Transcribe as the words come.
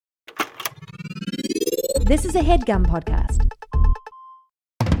This is a HeadGum podcast.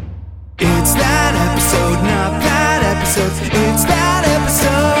 It's that episode, not that episode. It's that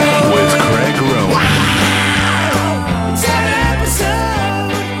episode with Craig Rowan. It's that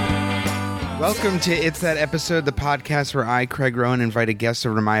episode. Welcome to It's That Episode, the podcast where I, Craig Rowan, invite a guest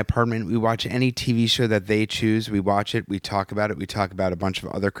over to my apartment. We watch any TV show that they choose. We watch it. We talk about it. We talk about a bunch of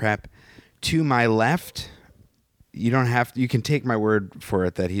other crap. To my left, you can take my word for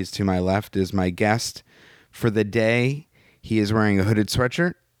it that he's to my left, is my guest for the day. He is wearing a hooded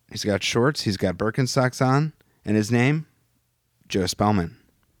sweatshirt. He's got shorts. He's got Birkenstocks on. And his name, Joe Spellman.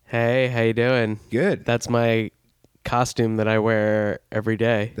 Hey, how you doing? Good. That's my costume that I wear every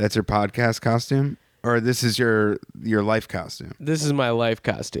day. That's your podcast costume? Or this is your life costume? This is my life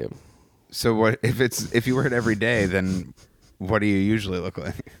costume. So what if you wear it every day, then what do you usually look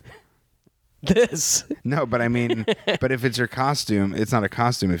like? This. No, but I mean, but if it's your costume, it's not a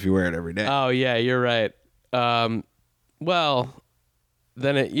costume if you wear it every day. Oh, yeah, you're right. Well,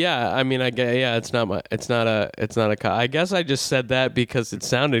 then it's not I guess I just said that because it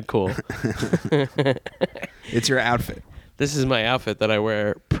sounded cool. It's your outfit. This is my outfit that I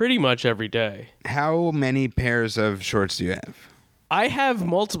wear pretty much every day. How many pairs of shorts do you have? I have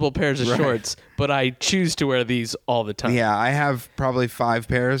multiple pairs of shorts, but I choose to wear these all the time. Yeah, I have probably 5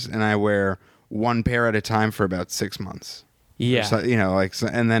 pairs, and I wear one pair at a time for about 6 months. Yeah. So,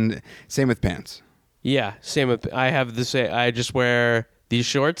 and then same with pants. Yeah, same with, I have the same, I just wear these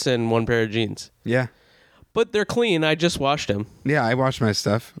shorts and one pair of jeans. Yeah. But they're clean. I just washed them. Yeah, I wash my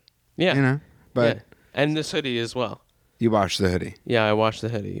stuff. Yeah. But yeah. And this hoodie as well. you wash the hoodie. Yeah, I wash the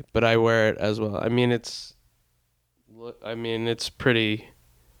hoodie, but I wear it as well. I mean, it's pretty,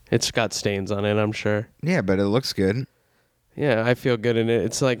 it's got stains on it, I'm sure. Yeah, but it looks good. Yeah, I feel good in it.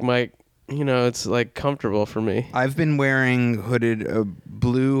 It's like it's like comfortable for me. I've been wearing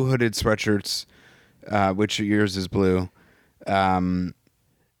blue hooded sweatshirts, which yours is blue. It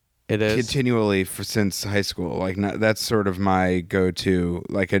is. Continually since high school. Like that's sort of my go-to,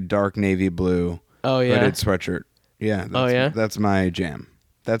 like a dark navy blue hooded sweatshirt. Yeah. That's my jam.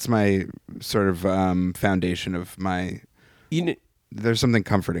 That's my sort of foundation of my. There's something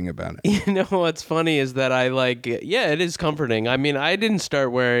comforting about it. You know what's funny is that I like. Yeah, it is comforting. I mean, I didn't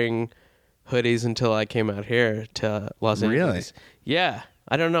start wearing hoodies until I came out here to Los Angeles. Really? Yeah.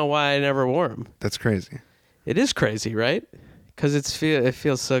 I don't know why I never wore them. That's crazy. It is crazy, right? Because it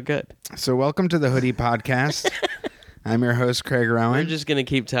feels so good. So welcome to the Hoodie Podcast. I'm your host, Craig Rowan. We're just going to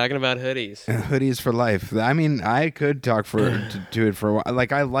keep talking about hoodies. Hoodies for life. I mean, I could talk to it for a while.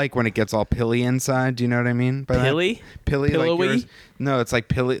 Like, I like when it gets all pilly inside. Do you know what I mean? By Pilly? That? Pilly? Pillowy? Like yours? No, it's like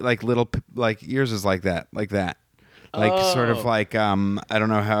pilly, like little, like yours is like that. Like that. Like sort of like, I don't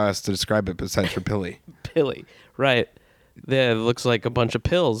know how else to describe it besides for pilly. Pilly. Right. Yeah, it looks like a bunch of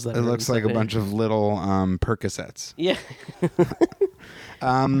pills. It looks like a bunch of little Percocets. Yeah.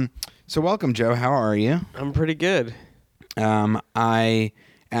 So welcome, Joe. How are you? I'm pretty good. I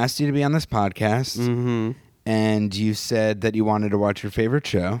asked you to be on this podcast, and you said that you wanted to watch your favorite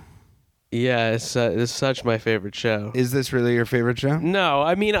show. Yeah, it's such my favorite show. Is this really your favorite show? No,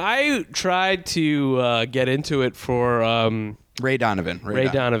 I mean, I tried to get into it for Ray Donovan. Ray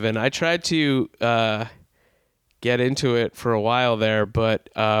Donovan. I tried to get into it for a while there, but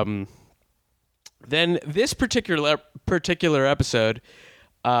then this particular episode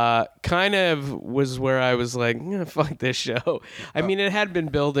kind of was where I was like, fuck this show. I mean, it had been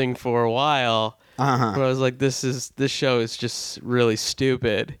building for a while, but I was like, this show is just really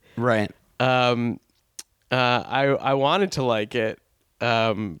stupid. Right. I wanted to like it,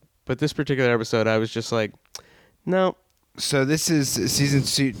 but this particular episode, I was just like, no. So this is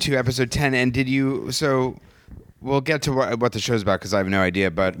season 2, episode 10, and so we'll get to what the show's about because I have no idea,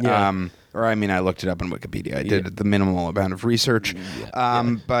 but I looked it up on Wikipedia. I did the minimal amount of research.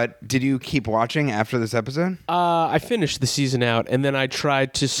 But did you keep watching after this episode? I finished the season out, and then I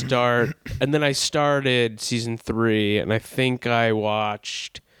tried to start, and then I started season 3, and I think I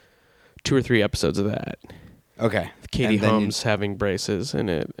watched 2 or 3 episodes of that. Okay. Katie Holmes having braces in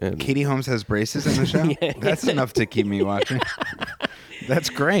it. And Katie Holmes has braces in the show? Yeah. That's enough to keep me watching. That's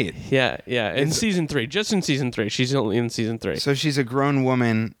great. Yeah. In season 3. Just in season 3. She's only in season 3. So she's a grown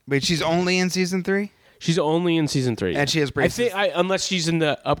woman. Wait, she's only in season 3? She's only in season 3. And she has braces? I think, unless she's in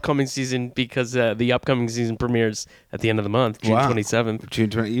the upcoming season, because the upcoming season premieres at the end of the month, June 27th. June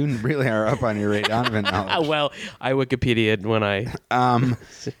 20. You really are up on your Ray Donovan knowledge. Well, I Wikipedia'd when I...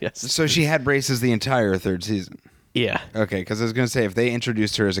 yes. So she had braces the entire 3rd season? Yeah. Okay, because I was going to say, if they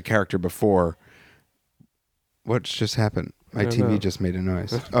introduced her as a character before, what's just happened? My TV just made a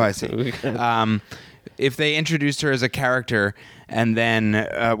noise. Oh, I see. if they introduced her as a character and then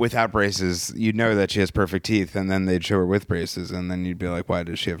without braces, you'd know that she has perfect teeth, and then they'd show her with braces, and then you'd be like, why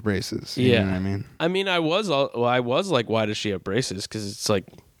does she have braces? You know what I mean? I was like, why does she have braces? Because it's like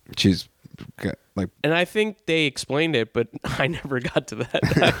She's got, like... And I think they explained it, but I never got to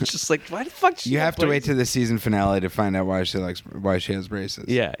that. I was just like, why the fuck does she You have have to wait braces? to the season finale to find out why she has braces.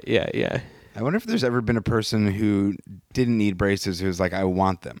 Yeah. I wonder if there's ever been a person who didn't need braces who's like, I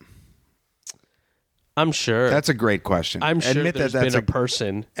want them. I'm sure. That's a great question. I'm sure Admit there's that's been a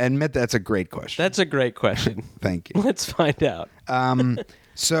person. Admit that's a great question. That's a great question. Thank you. Let's find out.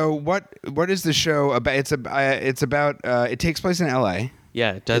 So what is the show about? It's about. It takes place in L.A.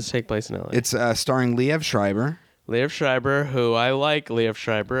 Yeah, it does take place in LA. It's starring Liev Schreiber. Liev Schreiber, who I like Liev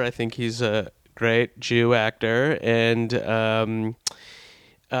Schreiber. I think he's a great Jew actor, and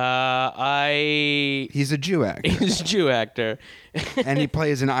He's a Jew actor, he's a Jew actor. and he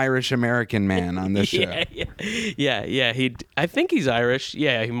plays an Irish American man on this show. Yeah. I think he's Irish.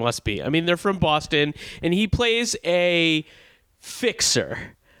 Yeah, he must be. I mean, they're from Boston, and he plays a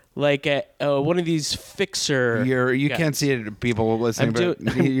fixer, like one of these fixer. You guys. can't see it, people listening, I'm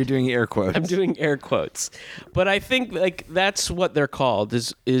but you're doing air quotes. I'm doing air quotes, but I think like that's what they're called. And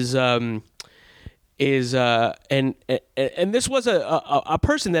this was a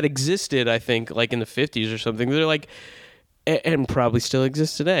person that existed, I think, like in the 50s or something. They're like, and probably still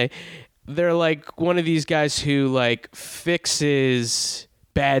exists today. They're like one of these guys who like fixes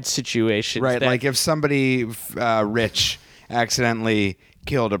bad situations. Right, like if somebody rich accidentally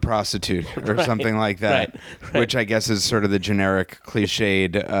killed a prostitute or something like that, right. which I guess is sort of the generic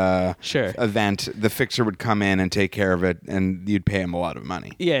cliched Sure. event. The fixer would come in and take care of it, and you'd pay him a lot of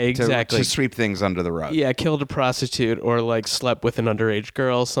money. Yeah, exactly. To sweep things under the rug. Yeah, killed a prostitute or like slept with an underage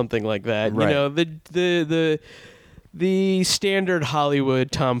girl, something like that. Right. You know, the standard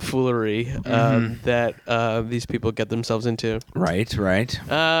Hollywood tomfoolery that these people get themselves into. Right.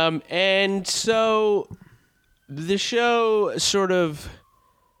 And so the show sort of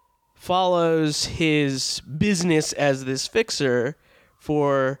follows his business as this fixer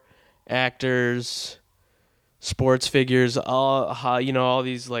for actors, sports figures, all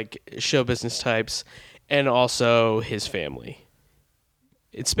these like show business types, and also his family.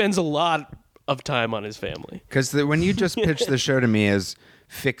 It spends a lot of time on his family. Because when you just pitched the show to me as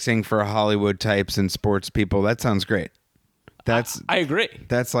fixing for Hollywood types and sports people, that sounds great. I agree.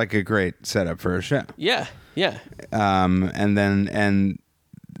 That's like a great setup for a show. Yeah. And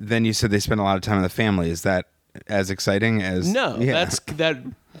then you said they spend a lot of time with the family. Is that as exciting as... No, Yeah. that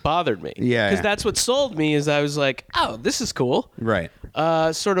bothered me. Yeah, Because yeah. that's what sold me is I was like, oh, this is cool. Right.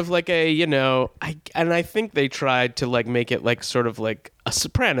 Sort of like I think they tried to like make it like sort of like a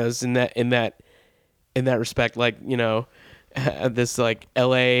Sopranos in that respect, like, this like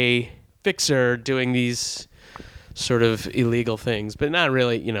LA fixer doing these sort of illegal things, but not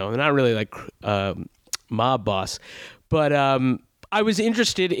really, not really like mob boss. But I was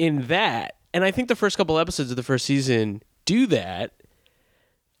interested in that, and I think the first couple episodes of the first season do that.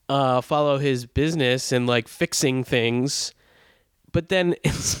 Follow his business and like fixing things, but then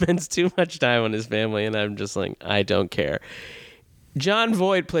it spends too much time on his family, and I'm just like, I don't care. Jon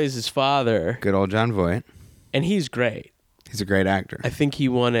Voight plays his father, Good old Jon Voight. and he's great. He's a great actor. I think he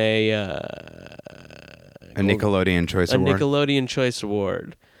won a Nickelodeon Choice Award. Nickelodeon Choice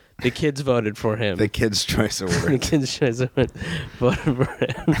Award. The kids voted for him. The Kids' Choice The Award. Kids' Choice Award voted for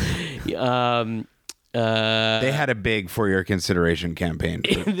him. They had a big for your consideration campaign.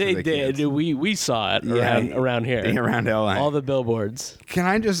 For They the did. kids. We saw it Yeah, around here. Around LA. All the billboards. Can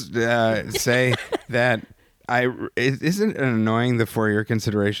I just say that isn't it annoying the for your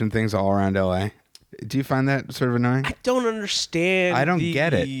consideration things all around LA? Do you find that sort of annoying? I don't understand. I don't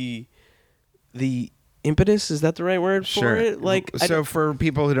get it. The impetus, is that the right word for it? Like, so for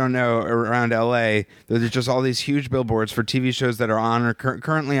people who don't know, around LA, there's just all these huge billboards for TV shows that are on or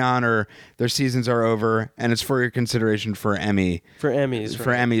currently on, or their seasons are over, and it's for your consideration for Emmy. for Emmys. For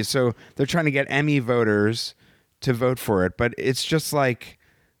right? Emmys. So they're trying to get Emmy voters to vote for it, but it's just like,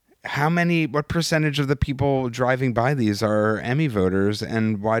 what percentage of the people driving by these are Emmy voters,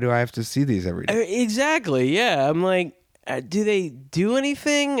 and why do I have to see these every day? Exactly. Yeah. I'm like, do they do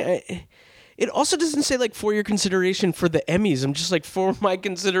anything? It also doesn't say like for your consideration for the Emmys. I'm just like, for my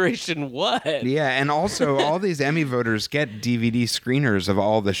consideration, what? Yeah, and also all these Emmy voters get DVD screeners of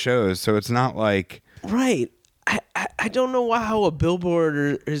all the shows, so it's not like... Right. I don't know how a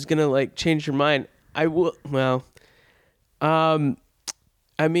billboard is gonna like change your mind. I will. Well,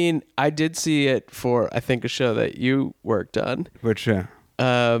 I mean, I did see it for, I think, a show that you worked on. Which show?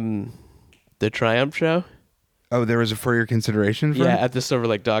 The Triumph show. Oh, there was a for your consideration for Yeah, it? at the Silver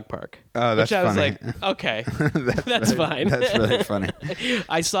Lake Dog Park. Oh, that's Which I was funny. like, okay, that's fine. That's really funny.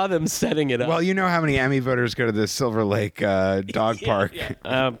 I saw them setting it up. Well, you know how many Emmy voters go to the Silver Lake dog park.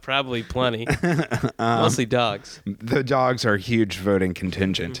 Yeah. Probably plenty. Mostly dogs. The dogs are a huge voting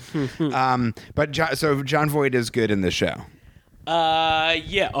contingent. So John Voight is good in the show.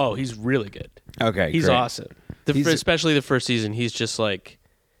 Yeah. Oh, he's really good. Okay, He's great. awesome. Especially the first season. He's just like,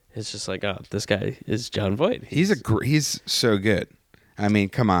 it's just like, oh, this guy is John Voight. He's so good. I mean,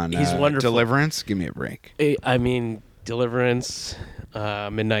 come on. He's wonderful. Deliverance, give me a break. I mean, Deliverance,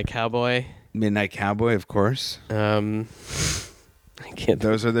 Midnight Cowboy. Midnight Cowboy, of course. I can't.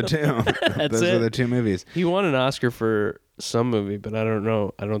 Those are the two. Those are the two movies. He won an Oscar for some movie, but I don't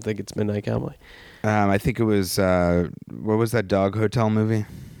know. I don't think it's Midnight Cowboy. I think it was what was that dog hotel movie?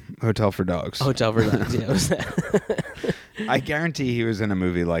 Hotel for Dogs. Hotel for Dogs. Yeah, it was that. I guarantee he was in a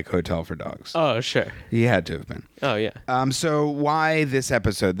movie like Hotel for Dogs. Oh, sure. He had to have been. Oh, yeah. So why this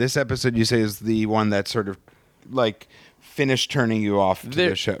episode? This episode, you say, is the one that sort of like finished turning you off to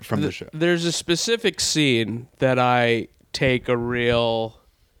the show, from the show. There's a specific scene that I take a real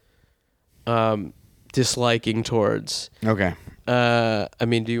disliking towards. Okay. I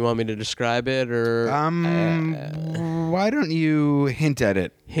mean, do you want me to describe it or? Why don't you hint at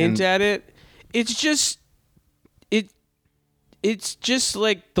it? At it? It's just it's just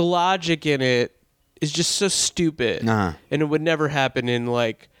like the logic in it is just so stupid, Uh-huh. and it would never happen in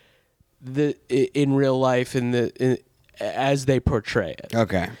like in real life as they portray it.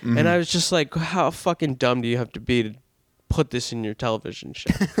 Okay. Mhm. And I was just like, how fucking dumb do you have to be to put this in your television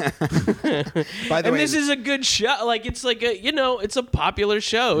show? By the And way, this is a good show. Like, it's like it's a popular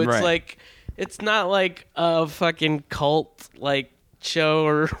show. It's Right. like, it's not like a fucking cult like show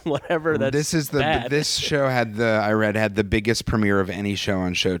or whatever. Bad. This show had the biggest premiere of any show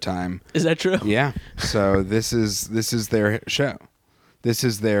on Showtime. Is that true? Yeah. So this is their show. This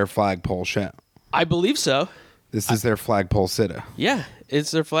is their flagpole show. I believe so. This is their flagpole sitta. Yeah,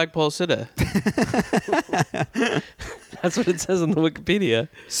 it's their flagpole sitta. That's what it says on the Wikipedia.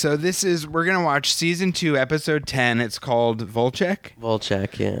 So we're gonna watch season 2, episode 10. It's called Volchek.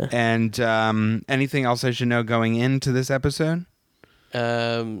 Volchek, yeah. And anything else I should know going into this episode?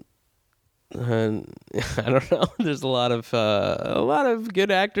 I don't know. There's a lot of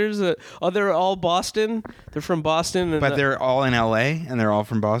good actors. They're all Boston. They're from Boston, But they're all in LA and they're all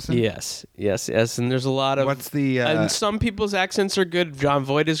from Boston? Yes. And there's a lot of. What's the and some people's accents are good. John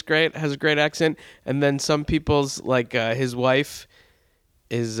Voight is great, has a great accent, and then some people's like his wife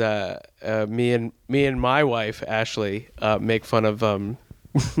is me and my wife Ashley make fun of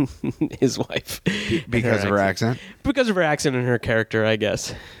his wife because of her accent? Because of her accent and her character, I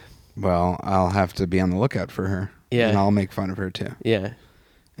guess. Well, I'll have to be on the lookout for her. Yeah. And I'll make fun of her too. Yeah.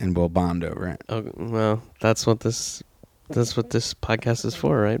 And we'll bond over it. Oh, well, that's what this podcast is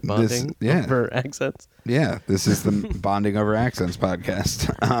for, right? Bonding over accents. Yeah, this is the Bonding Over Accents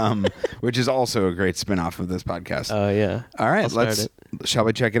podcast, which is also a great spin-off of this podcast. Oh, yeah. All right, shall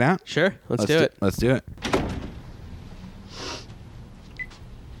we check it out? Sure, let's do it. Let's do it.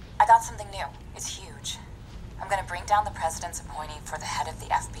 I got something new. It's huge. I'm gonna bring down the president's appointee for the head of the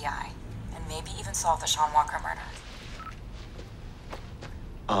FBI, and maybe even solve the Sean Walker murder.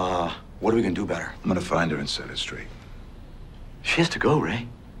 What are we gonna do about her? I'm gonna find her and set her straight. She has to go, Ray.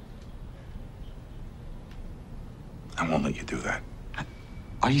 I won't let you do that.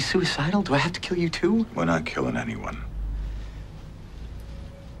 Are you suicidal? Do I have to kill you too? We're not killing anyone.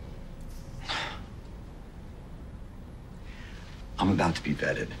 I'm about to be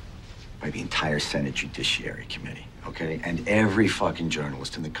vetted by the entire Senate Judiciary Committee, okay? And every fucking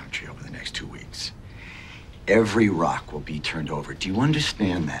journalist in the country over the next 2 weeks. Every rock will be turned over. Do you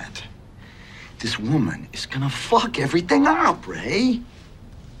understand that? This woman is gonna fuck everything up, Ray.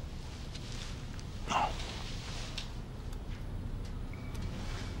 No.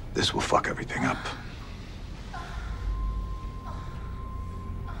 This will fuck everything up.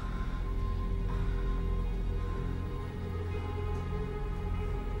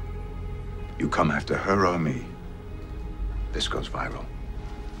 You come after her or me, this goes viral.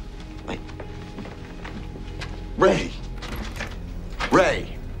 Wait. Ray.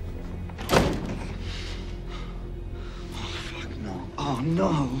 Ray. Oh, fuck no. Oh,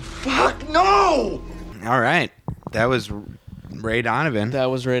 no. Fuck no! All right. That was Ray Donovan.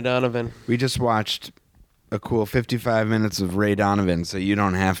 That was Ray Donovan. We just watched a cool 55 minutes of Ray Donovan, so you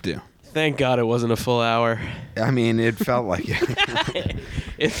don't have to. Thank God it wasn't a full hour. I mean, it felt like it.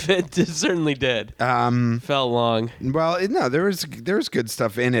 It certainly did. Felt long. Well, no, there was good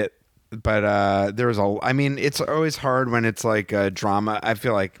stuff in it. there was I mean, it's always hard when it's like a drama. I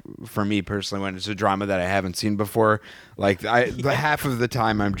feel like for me personally, when it's a drama that I haven't seen before, like the half of the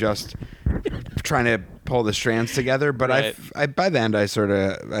time I'm just trying to pull the strands together. But Right. I by the end I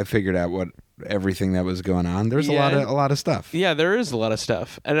figured out what everything that was going on. There's Yeah. a lot of stuff. Yeah, there is a lot of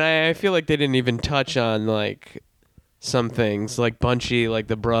stuff, and I feel like they didn't even touch on like some things, like Bunchy, like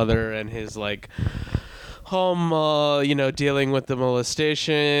the brother and his like home, dealing with the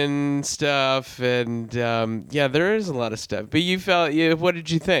molestation stuff, and yeah, there is a lot of stuff. But what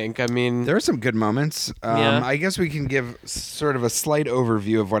did you think? I mean, There are some good moments. Yeah. I guess we can give sort of a slight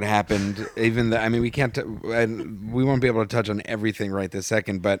overview of what happened. I mean, we can't. We won't be able to touch on everything right this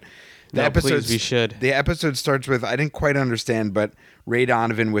second. But the No, episode, please, we should. The episode starts with, I didn't quite understand, but Ray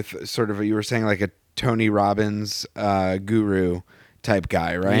Donovan with sort of you were saying like a Tony Robbins guru type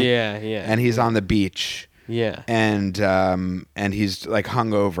guy, right? Yeah. And he's on the beach. Yeah. And he's like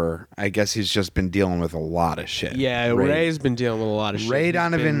hungover. I guess he's just been dealing with a lot of shit. Yeah, Ray's been dealing with a lot of shit. Ray He's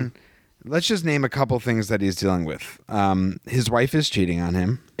Donovan, let's just name a couple things that he's dealing with. His wife is cheating on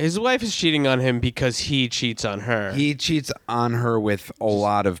him. His wife is cheating on him because he cheats on her. He cheats on her with a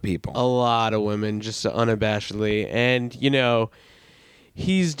lot of people. A lot of women, just unabashedly. And,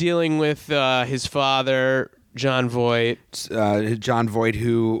 he's dealing with his father, John Voight. John Voight,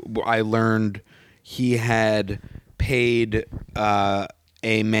 who I learned he had paid a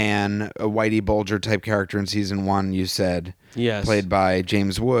man, a Whitey Bulger type character in season 1, you said. Yes. Played by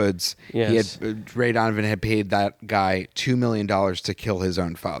James Woods. Yes. Ray Donovan had paid that guy $2 million to kill his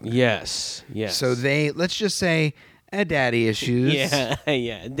own father. Yes. So let's just say, daddy issues.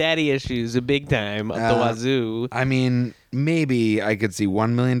 Yeah. Daddy issues, a big time, up the wazoo. I mean, maybe I could see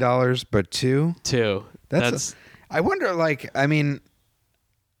 $1 million, but two? Too. I wonder, I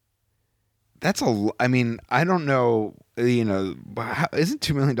don't know, isn't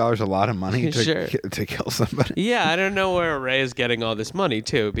 $2 million a lot of money Sure. to kill somebody? Yeah, I don't know where Ray is getting all this money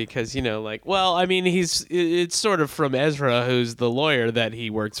too, because it's sort of from Ezra, who's the lawyer that he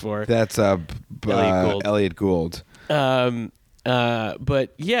works for. That's Elliot Gould.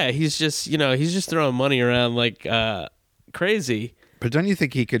 But yeah, he's just throwing money around like crazy. But don't you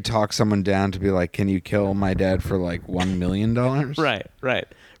think he could talk someone down to be like, can you kill my dad for like $1 million? Right.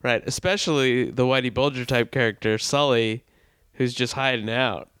 Especially the Whitey Bulger type character, Sully, who's just hiding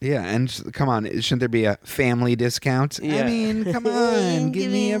out. Yeah, and come on, shouldn't there be a family discount? Yeah. I mean, come on,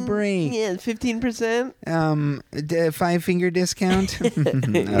 give me a break. Yeah, 15%. 5-finger discount.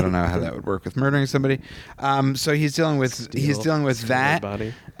 I don't know how that would work with murdering somebody. So he's dealing with that.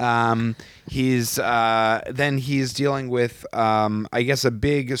 Body. He's dealing with I guess a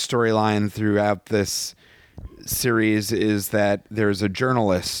big storyline throughout this series is that there's a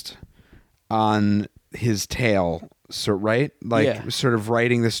journalist on his tail. So right, sort of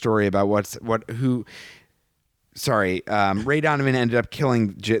writing the story about Ray Donovan ended up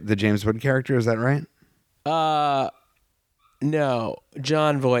killing the James Wood character. Is that right? No,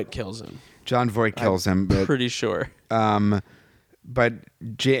 John Voight kills him. John Voight kills him. But, Pretty sure. but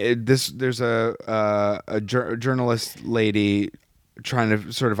there's a journalist lady trying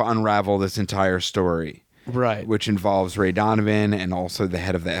to sort of unravel this entire story. Right. Which involves Ray Donovan and also the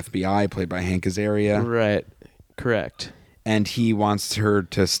head of the FBI, played by Hank Azaria. Right. Correct. And he wants her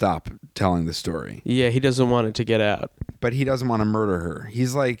to stop telling the story. Yeah, he doesn't want it to get out. But he doesn't want to murder her.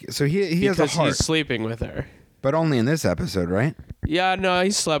 He's like, so he has a Because heart. he's sleeping with her. But only in this episode, right? Yeah, no, he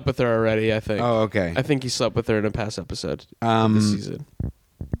slept with her already, I think. Oh, okay. I think he slept with her in a past episode of the season.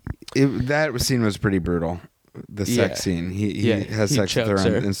 That scene was pretty brutal. The sex scene. He has sex with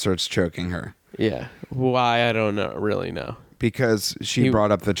her and starts choking her. Yeah. Why? I don't really know. Because she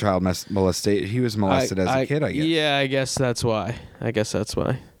brought up the child molestation. He was molested as a kid, I guess. Yeah, I guess that's why.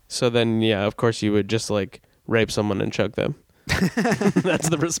 So then, yeah, of course you would just like rape someone and choke them. That's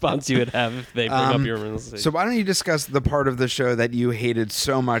the response you would have if they bring up your molestation. So why don't you discuss the part of the show that you hated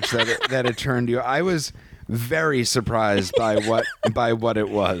so much that it turned you? I was very surprised by what it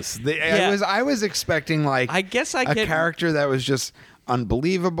was. I was expecting like I guess a character that was just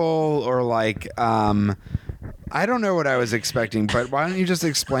unbelievable or like I don't know what I was expecting, but why don't you just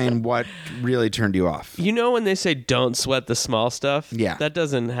explain what really turned you off? You know when they say don't sweat the small stuff? Yeah. That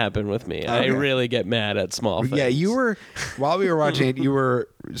doesn't happen with me. Okay. I really get mad at small things. Yeah, you were, while we were watching it, you were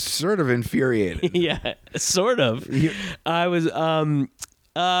sort of infuriated. Yeah, sort of. I was,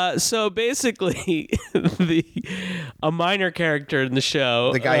 so basically, a minor character in the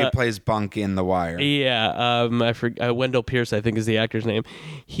show. The guy who plays Bunk in The Wire. Yeah, I forget, Wendell Pierce, I think is the actor's name.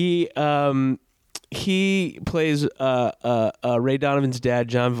 He plays Ray Donovan's dad,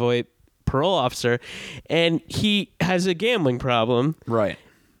 John Voight, parole officer, and he has a gambling problem. Right.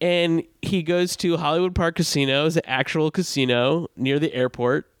 And he goes to Hollywood Park Casino, it's an actual casino near the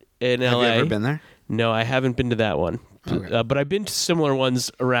airport in Have LA. you ever been there? No, I haven't been to that one. Okay. But I've been to similar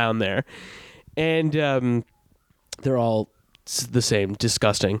ones around there. And they're all the same,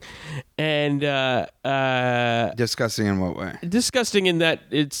 disgusting. And Disgusting in what way? disgusting in that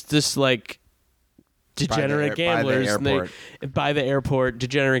it's just like degenerate gamblers. By the airport,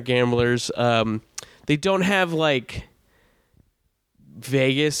 degenerate gamblers. They don't have like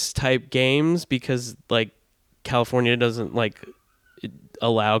Vegas type games because like California doesn't like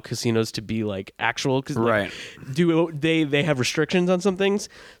allow casinos to be like actual, Right. They have restrictions on some things,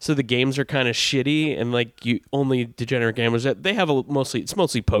 so the games are kind of shitty, and like you only degenerate gamblers they have it's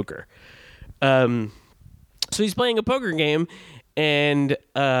mostly poker. So he's playing a poker game, and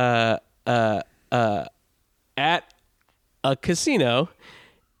at a casino,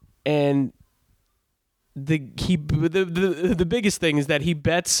 and the biggest thing is that he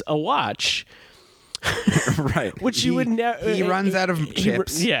bets a watch. Right. Which you would never. He runs out of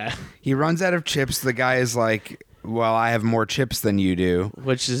chips. Yeah. He runs out of chips. The guy is like, well, I have more chips than you do.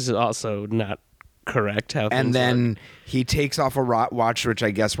 Which is also not correct. How And things then work. he takes off a watch, which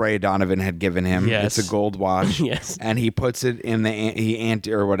I guess Ray Donovan had given him. Yes. It's a gold watch. Yes. And he puts it in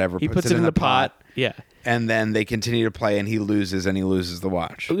or whatever. He puts it in the pot. Yeah. And then they continue to play, and he loses the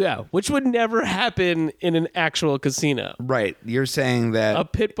watch. Yeah. Which would never happen in an actual casino. Right. You're saying that A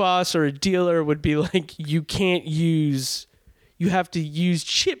pit boss or a dealer would be like, you have to use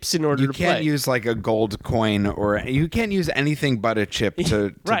chips in order you to can't play. use like a gold coin, or you can't use anything but a chip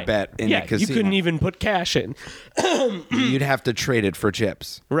to Right. bet in a casino. You couldn't even put cash in. You'd have to trade it for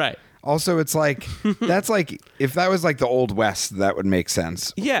chips. Right. Also, it's like that's like if that was like the Old West, that would make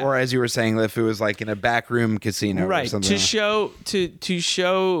sense. Yeah. Or as you were saying, if it was like in a backroom casino, or Right. something. To show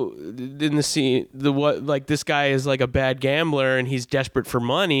in the scene what like this guy is like a bad gambler and he's desperate for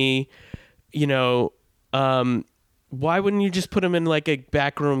money, why wouldn't you just put him in like a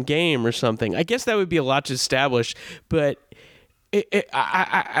backroom game or something? I guess that would be a lot to establish, but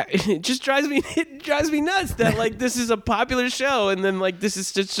it just drives me nuts that like this is a popular show and then like this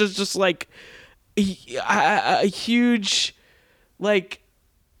is just like a huge like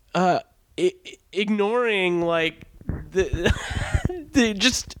ignoring like the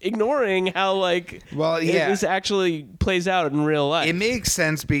just ignoring how like this actually plays out in real life. It makes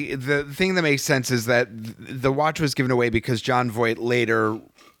sense. The thing that makes sense is that the watch was given away because John Voight later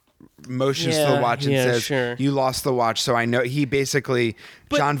motions to the watch and says, sure. "You lost the watch." So I know he basically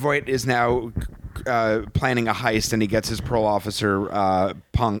John Voight is now planning a heist, and he gets his parole officer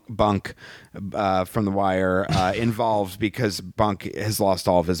Bunk from The Wire involved because Bunk has lost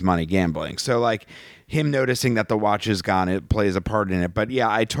all of his money gambling. So like him noticing that the watch is gone, it plays a part in it. But yeah,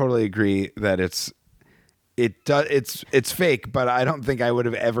 I totally agree that it's fake, but I don't think I would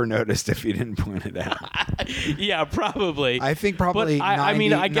have ever noticed if you didn't point it out. Yeah, probably. I think probably. But I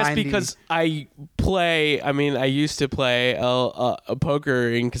mean, I guess 90. because I used to play a poker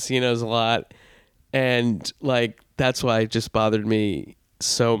in casinos a lot, and like that's why it just bothered me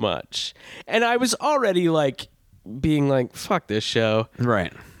so much. And I was already like being like, "Fuck this show,"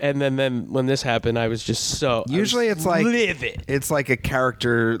 Right. And then when this happened, I was just so Usually it's like livid. It's like a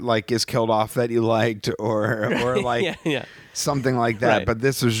character like is killed off that you liked, or like yeah. something like that. Right. But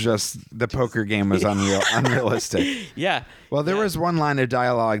this was just the poker game was unrealistic. Yeah. Well, there was one line of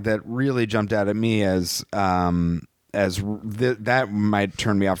dialogue that really jumped out at me as that might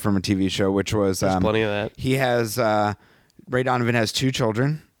turn me off from a TV show, which was There's plenty of that. He has Ray Donovan has 2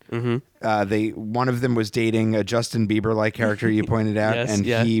 children. Mm-hmm. One of them was dating a Justin Bieber-like character you pointed out, Yes, and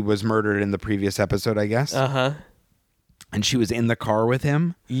yeah. he was murdered in the previous episode, I guess. And she was in the car with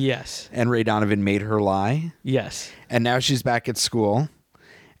him, Yes. and Ray Donovan made her lie. Yes. And now she's back at school,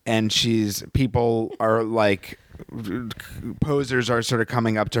 and people are like, posers are sort of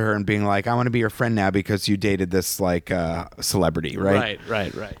coming up to her and being like, I want to be your friend now because you dated this like celebrity, right?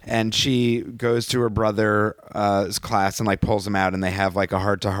 Right. And she goes to her brother's class and like pulls him out, and they have like a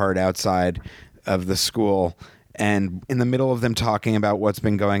heart-to-heart outside of the school. And in the middle of them talking about what's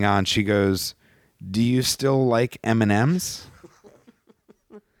been going on, she goes, "Do you still like M&Ms?"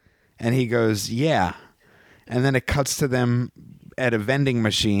 And he goes, "Yeah." And then it cuts to them at a vending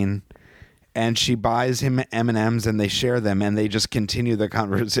machine, and she buys him M&Ms, and they share them, and they just continue the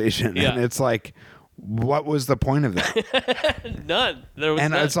conversation. Yeah. And it's like, what was the point of that? None. There was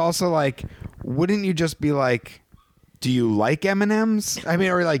And none. it's also like, wouldn't you just be like, do you like M&Ms? I mean,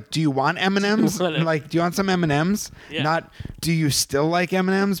 or like, do you want M&Ms? Like, do you want some M&Ms? Yeah. Not, do you still like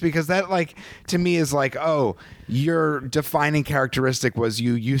M&Ms? Because that, like, to me is like, oh, your defining characteristic was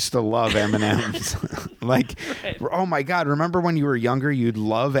you used to love M&Ms. Like, oh my God, remember when you were younger, you'd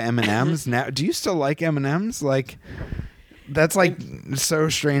love M&Ms? Now, do you still like M&Ms? Like, that's like so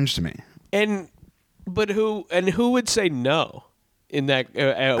strange to me. But who would say no in that?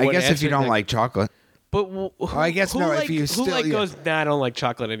 I guess if you don't like chocolate. But I guess no. If you still goes, nah, I don't like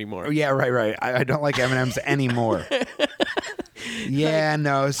chocolate anymore. Yeah, right. I don't like M&Ms anymore. Yeah,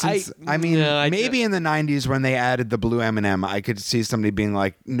 no. Since maybe in the 90s when they added the blue M&M, I could see somebody being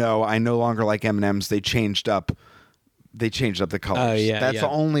like, "No, I no longer like M&Ms. They changed up the colors." Oh yeah, that's the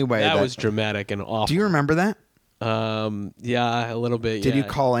only way. That was dramatic and awful. Do you remember that? Yeah, a little bit. Did you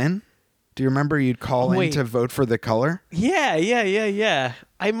call in? Do you remember you'd call in to vote for the color? Yeah.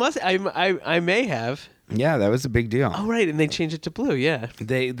 I may have. Yeah, that was a big deal. Oh right, and they changed it to blue. Yeah,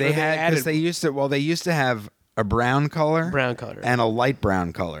 they had because they used to have a brown color, and a light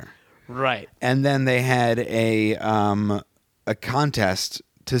brown color. Right. And then they had a contest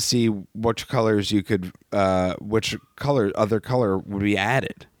to see which colors you could other color would be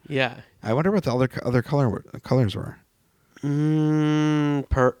added. Yeah. I wonder what the other colors were. No,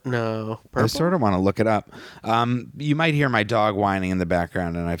 purple. I sort of want to look it up. You might hear my dog whining in the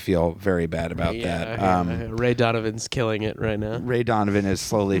background, and I feel very bad about that. Ray Donovan's killing it right now. Ray Donovan is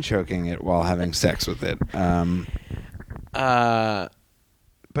slowly choking it while having sex with it. But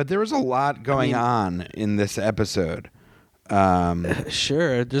there was a lot going on in this episode.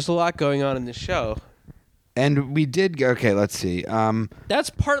 Sure, there's a lot going on in the show. And we did go. Okay, let's see. That's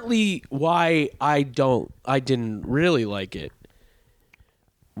partly why I didn't really like it.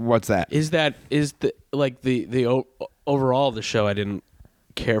 What's that? Is the overall the show I didn't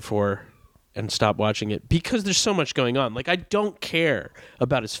care for and stopped watching it because there's so much going on. Like I don't care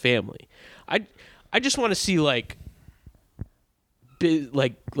about his family. I just want to see like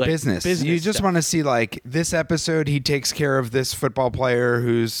business. You just want to see like this episode he takes care of this football player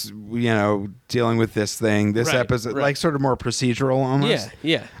who's dealing with this thing. This episode like sort of more proceral almost.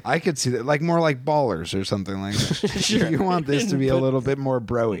 Yeah. I could see that like more like Ballers or something like that. Sure. You want this to be a little bit more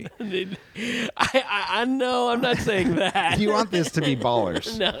broy. I know I'm not saying that. You want this to be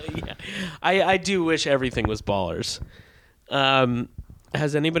Ballers. No, yeah. I do wish everything was Ballers.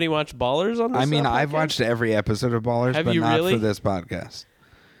 Has anybody watched Ballers on this? I mean, I've watched every episode of Ballers, but not for this podcast.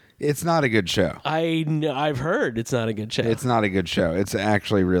 It's not a good show. I've heard it's not a good show. It's not a good show. It's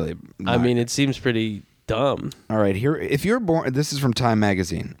actually really not. I mean, it seems pretty dumb. All right, here. If you're born, this is from Time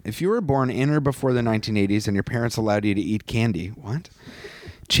Magazine. If you were born in or before the 1980s and your parents allowed you to eat candy, what?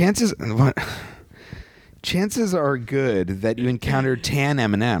 Chances are good that you encountered tan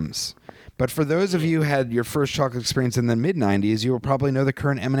M&Ms. But for those of you who had your first chocolate experience in the mid-90s, you will probably know the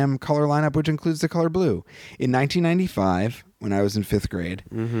current M&M color lineup, which includes the color blue. In 1995, when I was in 5th grade,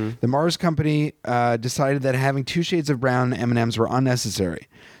 the Mars Company decided that having 2 shades of brown M&Ms were unnecessary.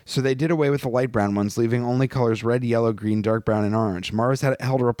 So they did away with the light brown ones, leaving only colors red, yellow, green, dark brown, and orange. Mars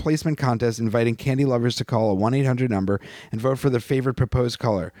held a replacement contest inviting candy lovers to call a 1-800 number and vote for their favorite proposed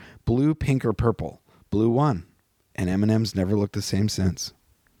color, blue, pink, or purple. Blue won, and M&Ms never looked the same since.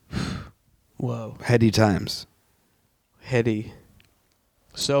 Whoa. Heady times. Heady.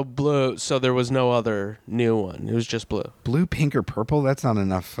 So blue. So there was no other new one. It was just blue. Blue, pink, or purple? That's not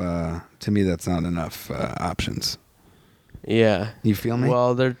enough. To me, that's not enough options. Yeah. You feel me?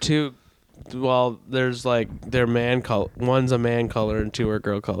 Well, they're two. Well, there's like they're man color. One's a man color and 2 are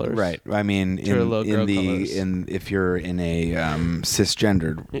girl colors. Right. I mean, if you're in a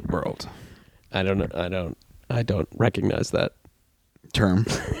cisgendered world. I don't recognize that term.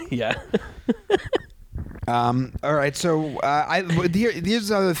 Yeah. All right, so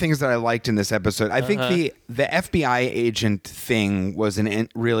these are the things that I liked in this episode. I think the FBI agent thing was a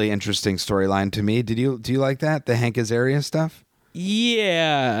really interesting storyline to me. Do you like that, the Hank Azaria stuff?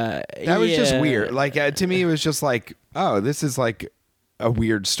 Yeah, that was just weird. Like to me, it was just like, oh, this is like a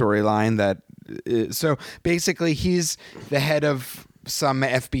weird storyline. So basically, he's the head of some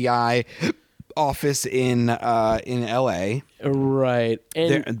FBI office in LA, right?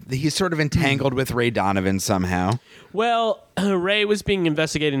 And he's sort of entangled with Ray Donovan somehow. Well, Ray was being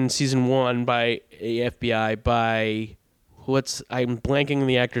investigated in season 1 by a FBI by I'm blanking on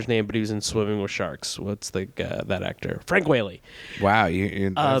the actor's name, but he was in Swimming with Sharks. What's that actor? Frank Whaley. Wow,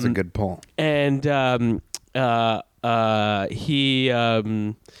 that's a good pull. And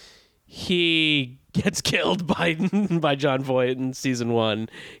he gets killed by John Voight in season 1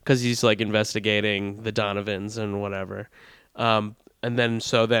 because he's like investigating the Donovans and whatever. And then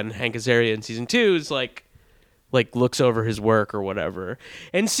Hank Azaria in season 2 is like like looks over his work or whatever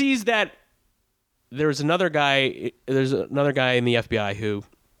and sees that there's another guy in the FBI who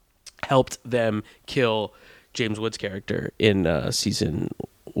helped them kill James Woods' character in season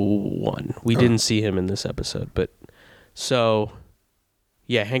 1. We didn't see him in this episode, but so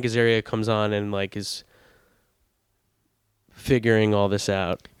yeah, Hank Azaria comes on and like is figuring all this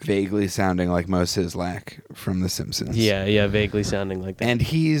out. Vaguely sounding like Mos Eisley from The Simpsons. Yeah, vaguely sounding like that. And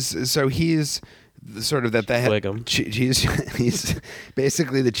he's sort of that Wiggum. He's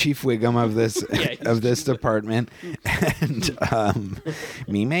basically the chief Wiggum of this of this department, and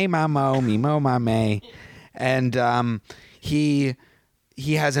me may mamo, me mo mame, and he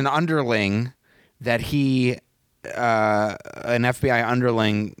has an underling that an FBI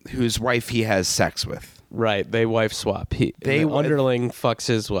underling whose wife he has sex with. Right, they wife swap. The underling fucks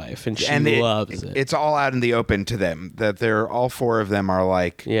his wife, and she loves it. It's all out in the open to them. That they're all 4 of them are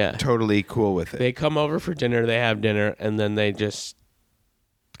like totally cool with it. They come over for dinner, they have dinner, and then they just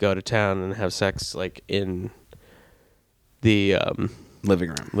go to town and have sex like in the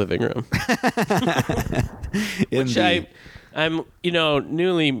living room. Which I'm I'm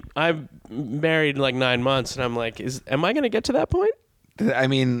married like 9 months, and I'm like, am I going to get to that point? I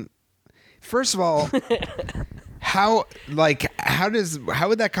mean, first of all, how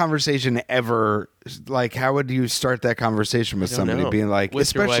would that conversation ever, like, how would you start that conversation with somebody being like, with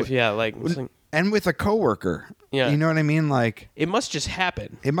especially your wife, and with a coworker, you know what I mean? Like, it must just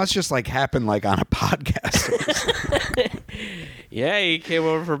happen. It must just like happen like on a podcast. Yeah, he came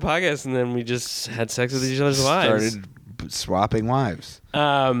over for a podcast, and then we just had sex with each other's wives. Started swapping wives.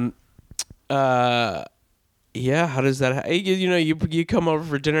 Yeah, how does that you come over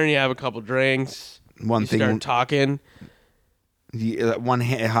for dinner and you have a couple drinks. Start talking.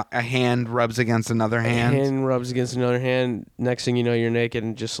 A hand rubs against another hand. A hand rubs against another hand. Next thing you know, you're naked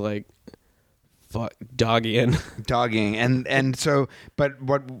and just like dogging. And so, but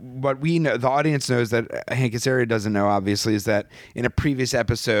what we know, the audience knows that Hank Azaria doesn't know, obviously, is that in a previous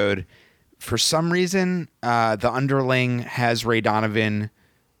episode, for some reason, the underling has Ray Donovan.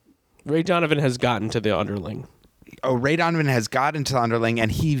 Ray Donovan has gotten to the underling. Oh, Ray Donovan has gotten to the underling,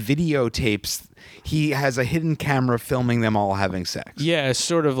 and he videotapes. He has a hidden camera filming them all having sex. Yeah,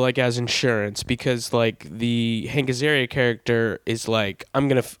 sort of like as insurance, because like the Hank Azaria character is like, I'm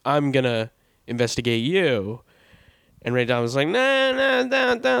gonna investigate you, and Ray Donovan's like,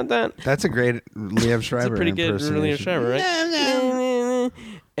 nah. That's a great Liev Schreiber. It's a pretty good Liev Schreiber, right? No.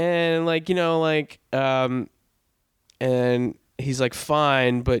 And like and he's like,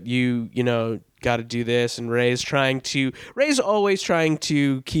 fine, but you got to do this. And Ray's always trying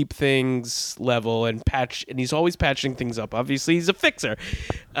to keep things level and patch, and he's always patching things up. Obviously, he's a fixer.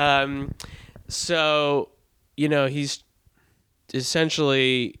 So, he's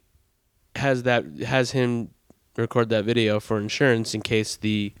essentially has him record that video for insurance in case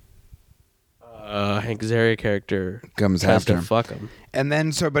the Hank Azaria character comes has after to him. fuck him. And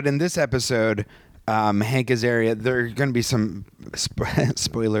then, but in this episode, Hank Azaria, there are going to be some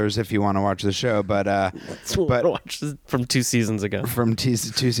spoilers if you want to watch the show, but watch this from 2 seasons ago. From 2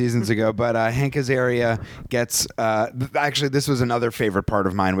 seasons ago, but Hank Azaria gets. Actually, this was another favorite part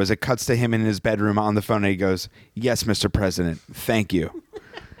of mine. Was it cuts to him in his bedroom on the phone, and he goes, "Yes, Mr. President, thank you."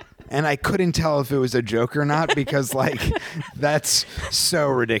 And I couldn't tell if it was a joke or not, because like that's so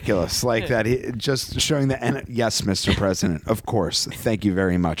ridiculous. Like that, just showing the yes, Mr. President, of course, thank you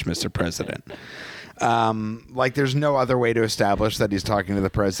very much, Mr. President. Like there's no other way to establish that he's talking to the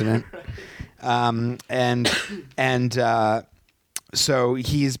president. So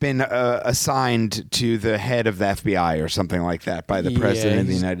he's been assigned to the head of the FBI or something like that by the president of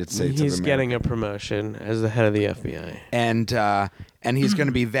the United States of America. He's getting a promotion as the head of the FBI. And he's going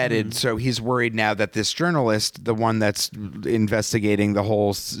to be vetted, so he's worried now that this journalist, the one that's investigating the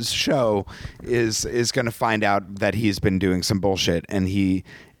whole show, is going to find out that he's been doing some bullshit, and he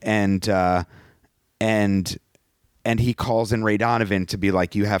calls in Ray Donovan to be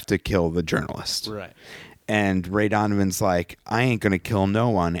like, you have to kill the journalist. Right. And Ray Donovan's like, I ain't going to kill no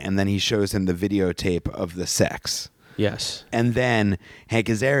one. And then he shows him the videotape of the sex. Yes. And then Hank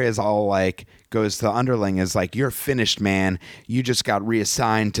Azaria is all like, goes to the underling, is like, you're finished, man. You just got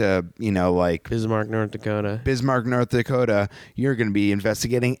reassigned to, like Bismarck, North Dakota. You're going to be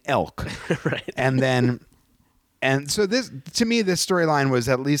investigating elk. Right. And so this, to me, this storyline was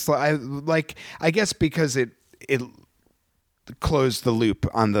at least I guess because it closed the loop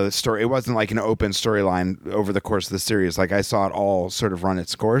on the story. It wasn't like an open storyline over the course of the series. Like I saw it all sort of run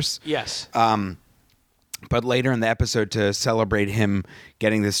its course. Yes. But later in the episode, to celebrate him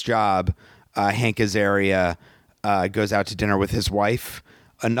getting this job, Hank Azaria goes out to dinner with his wife,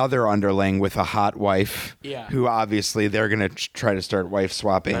 another underling with a hot wife. Yeah. Who obviously they're going to try to start wife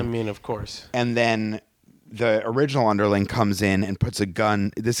swapping. I mean, of course. And then the original underling comes in and puts a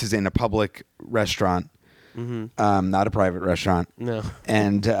gun. This is in a public restaurant, not a private restaurant. No.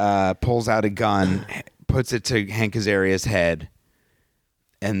 And pulls out a gun, puts it to Hank Azaria's head.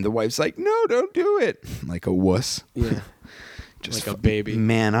 And the wife's like, no, don't do it. Like a wuss. Yeah. Just like a baby.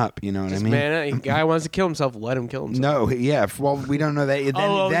 Man up, you know what I mean? Man, guy wants to kill himself, let him kill himself. No, yeah. Well, we don't know that.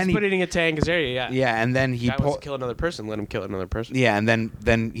 Then he's putting it to Hank Azaria, yeah. Yeah, and then he guy wants to kill another person, let him kill another person. Yeah, and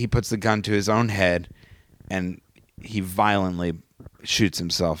then he puts the gun to his own head, and he violently shoots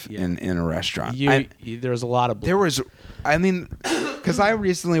himself in a restaurant. There was a lot of blood. There was, I mean, because I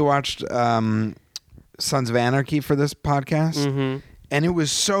recently watched Sons of Anarchy for this podcast, and it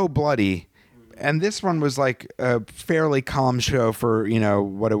was so bloody. And this one was like a fairly calm show for, you know,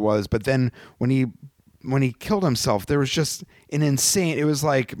 what it was. But then when he killed himself, there was just an insane. It was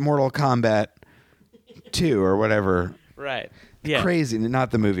like Mortal Kombat 2 or whatever. Right. Yeah. Crazy.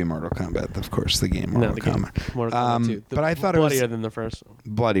 Not the movie Mortal Kombat, of course, the game Mortal Kombat. Mortal Kombat 2. But I thought bloodier it was than the first one.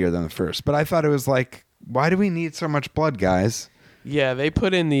 Bloodier than the first. But I thought it was like, why do we need so much blood, guys? Yeah, they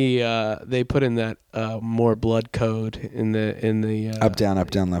put in that more blood code in the up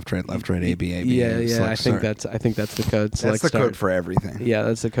down left right A B A B. Yeah. I think that's the code. That's the code for everything. Yeah,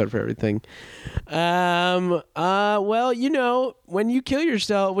 that's the code for everything. Well, you know, when you shoot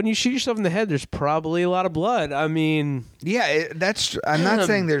yourself in the head, there's probably a lot of blood. I mean, yeah, I'm not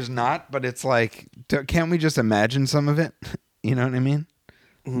saying there's not, but it's like, can't we just imagine some of it? You know what I mean?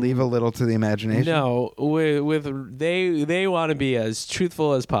 Leave a little to the imagination. No, they want to be as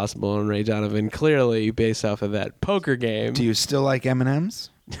truthful as possible, and Ray Donovan clearly based off of that poker game. Do you still like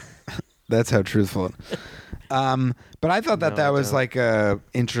M&Ms? That's how truthful. But I thought that was like a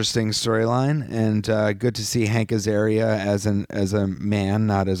interesting storyline, and good to see Hank Azaria as a man,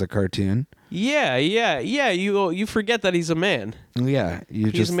 not as a cartoon. Yeah. You forget that he's a man. Yeah,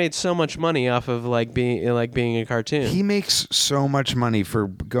 he's made so much money off of being a cartoon. He makes so much money for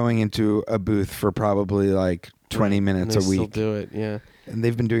going into a booth for probably like 20 minutes a week. Still do it, yeah. And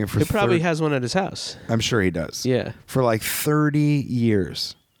they've been doing it for. He probably has one at his house. I'm sure he does. Yeah, for like 30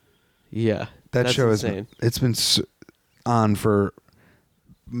 years. Yeah, that show insane. It's been on for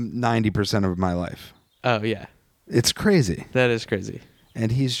 90% of my life. Oh yeah, it's crazy. That is crazy. And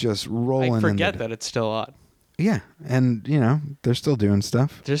he's just rolling. I forget that it's still on. Yeah, and you know they're still doing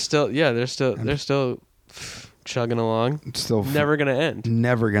stuff. They're still chugging along. It's still never gonna end.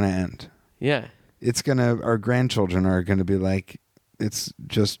 Never gonna end. Yeah, our grandchildren are gonna be like,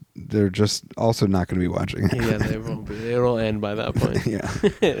 they're just also not gonna be watching it. Yeah, they won't be. It will end by that point. Yeah,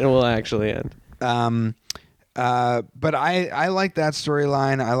 it will actually end. But I like that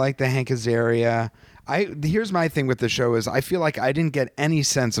storyline. I like the Hank Azaria. Here's my thing with the show is I feel like I didn't get any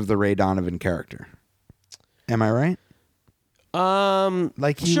sense of the Ray Donovan character. Am I right? From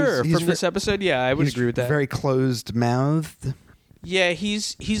this episode, yeah, I would agree with that. Very closed-mouthed. Yeah,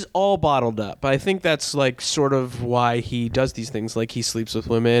 he's all bottled up. I think that's like sort of why he does these things. Like he sleeps with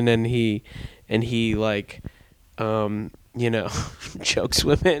women and he like chokes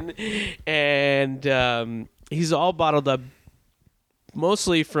women, and he's all bottled up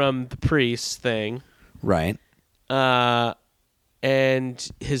mostly from the priest thing. Right. And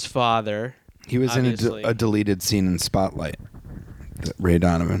his father. He was obviously in a deleted scene in Spotlight. Ray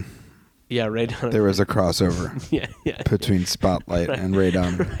Donovan. Yeah, Ray Donovan. There was a crossover between Spotlight and Ray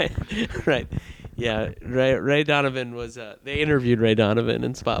Donovan. Right. Yeah, Ray Donovan was... they interviewed Ray Donovan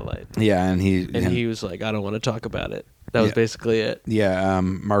in Spotlight. Yeah, and he was like, I don't want to talk about it. That was basically it. Yeah,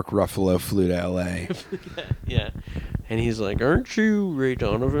 Mark Ruffalo flew to L.A. Yeah. And he's like, aren't you Ray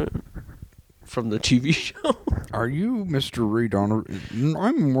Donovan from the TV show? Are you Mr. Ray Donovan?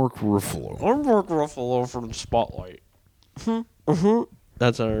 I'm Mark Ruffalo. I'm Mark Ruffalo from Spotlight.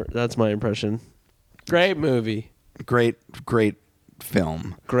 That's my impression. Great movie. Great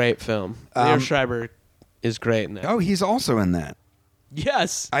film. Great film. Leo Schreiber is great in that. Oh, he's also in that.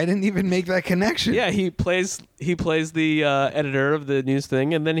 Yes. I didn't even make that connection. Yeah, he plays the editor of the news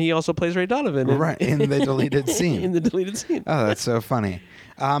thing, and then he also plays Ray Donovan in the deleted scene. In the deleted scene. Oh, that's so funny.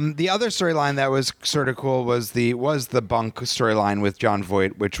 The other storyline that was sort of cool was the bunk storyline with Jon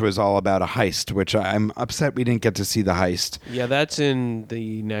Voight, which was all about a heist. Which I'm upset we didn't get to see the heist. Yeah, that's in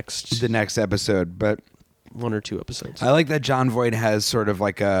the next episode, but 1 or 2 episodes. I like that Jon Voight has sort of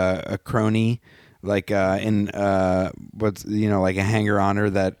like a crony. Like like a hanger-oner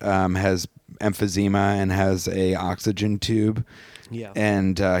that has emphysema and has a oxygen tube. Yeah.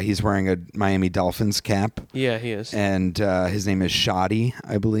 And he's wearing a Miami Dolphins cap. Yeah, he is. And his name is Shoddy,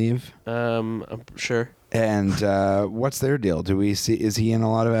 I believe. I'm sure. And what's their deal? Do we see? Is he in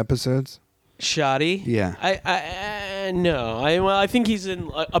a lot of episodes? Shoddy? Yeah. No. I think he's in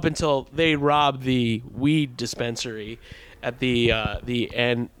up until they rob the weed dispensary at the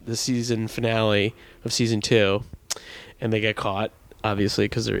end, the season finale of season 2, and they get caught, obviously,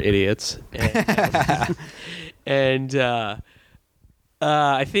 because they're idiots. And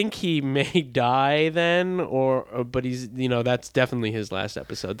I think he may die then, but he's that's definitely his last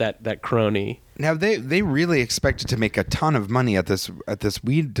episode. That crony. Now they really expected to make a ton of money at this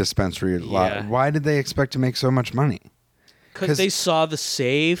weed dispensary lot. Yeah. Why did they expect to make so much money? Because they saw the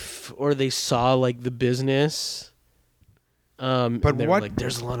safe, or they saw like the business. But what? Like,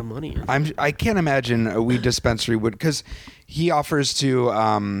 there's a lot of money in it. I can't imagine a weed dispensary would, because he offers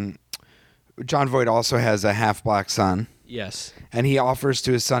to. John Voight also has a half black son. Yes. And he offers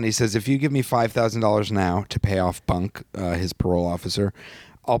to his son, he says, if you give me $5,000 now to pay off Bunk, his parole officer,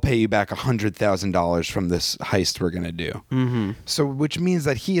 I'll pay you back $100,000 from this heist we're going to do. Mm-hmm. So, which means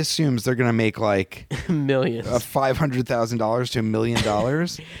that he assumes they're going to make like millions, $500,000 to $1 million.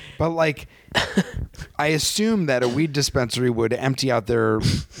 But like, I assume that a weed dispensary would empty out their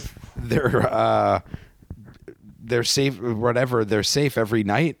safe, whatever, their safe every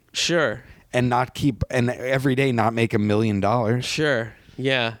night. Sure. And not keep, and every day not make $1 million. Sure.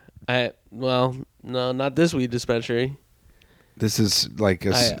 Yeah. Well, no, not this weed dispensary. This is like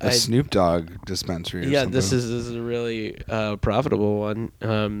a Snoop Dogg dispensary. Or something. This is a really profitable one.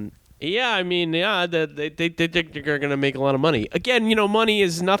 Yeah, I mean, yeah, they think they're going to make a lot of money. Again, money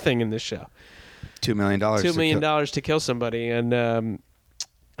is nothing in this show. $2 million. $2 million to kill somebody, and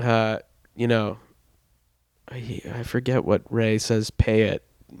I forget what Ray says. Pay it.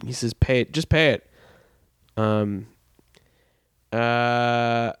 He says, "Pay it. Just pay it."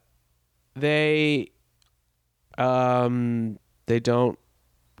 They don't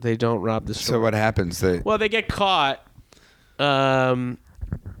rob the store. So what happens? They get caught. So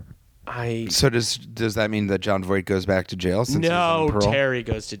does that mean that John Voight goes back to jail? Since he's on parole? Terry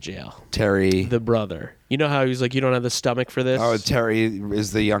goes to jail. Terry, the brother. You know how he's like, you don't have the stomach for this? Oh, Terry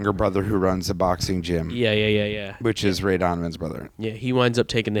is the younger brother who runs a boxing gym. Yeah. Which is Ray Donovan's brother. Yeah, he winds up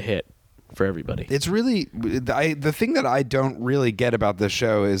taking the hit for everybody. It's really the thing that I don't really get about this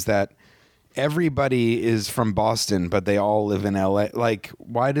show is that everybody is from Boston, but they all live in L.A. Like,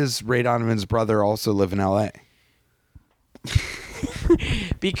 why does Ray Donovan's brother also live in L.A.?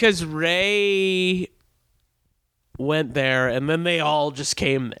 Because Ray went there, and then they all just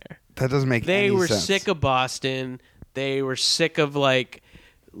came there. That doesn't make any sense. They were sick of Boston. They were sick of like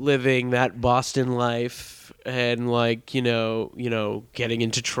living that Boston life, and like getting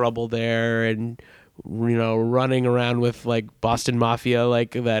into trouble there, and running around with like Boston Mafia,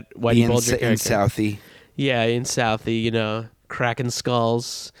 like that Whitey Bulger character. In Southie. Yeah, in Southie, cracking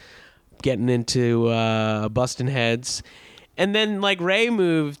skulls, getting into busting heads. And then like Ray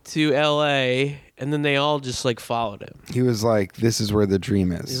moved to LA, and then they all just like followed him. He was like, "This is where the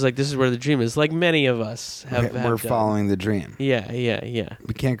dream is." He's like, "This is where the dream is." Like many of us have We're following the dream. Yeah.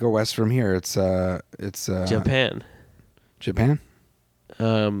 We can't go west from here. It's Japan. Japan?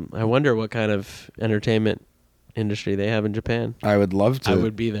 I wonder what kind of entertainment industry they have in Japan. I would love to. I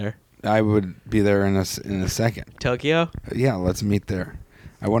would be there. I would be there in a second. Tokyo? Yeah, let's meet there.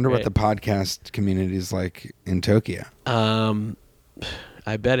 I wonder what the podcast community is like in Tokyo.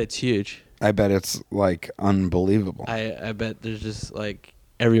 I bet it's huge. I bet it's like unbelievable. I bet there's just like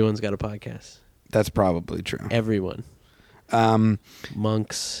everyone's got a podcast. That's probably true. Everyone.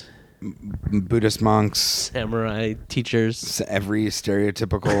 Monks. Buddhist monks. Samurai teachers. Every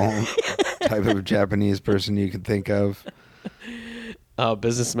stereotypical type of Japanese person you could think of. Oh,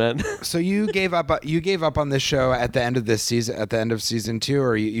 businessmen. So you gave up on this show at the end of this season, at the end of season 2,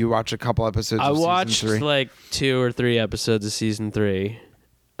 or you watched a couple episodes of season 3? I watched like 2 or 3 episodes of season 3,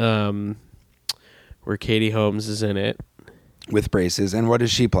 where Katie Holmes is in it. With braces. And what does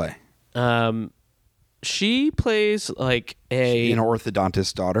she play? She plays like an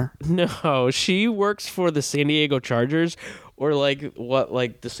orthodontist daughter? No, she works for the San Diego Chargers, or like what,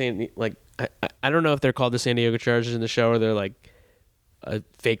 like the I don't know if they're called the San Diego Chargers in the show, or they're like a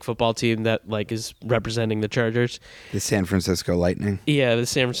fake football team that like is representing the Chargers. The San Francisco Lightning. Yeah, the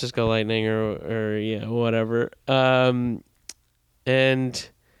San Francisco Lightning, or yeah, whatever. And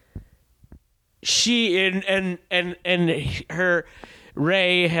she and her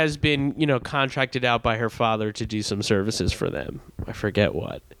Ray has been, contracted out by her father to do some services for them. I forget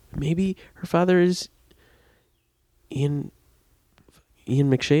what. Maybe her father is Ian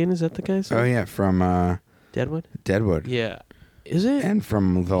McShane. Is that the guy's name? Oh yeah, from Deadwood. Deadwood. Yeah. Is it? And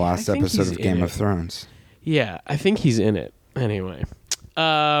from the last episode of Game of Thrones. Yeah, I think he's in it. Anyway.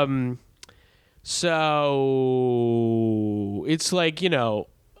 So it's like,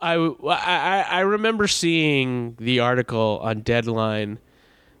 I remember seeing the article on Deadline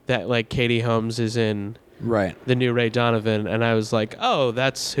that like Katie Holmes is in Right. the new Ray Donovan, and I was like, oh,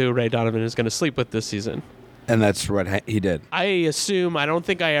 that's who Ray Donovan is going to sleep with this season. And that's what he did. I don't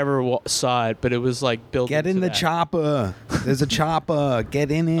think I ever saw it, but it was like built. Get in the chopper. There's a chopper.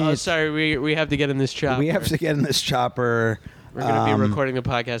 Get in it. Oh, sorry, we have to get in this chopper. We have to get in this chopper. We're going to be recording the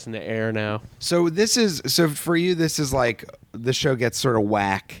podcast in the air now. So for you, this is like the show gets sort of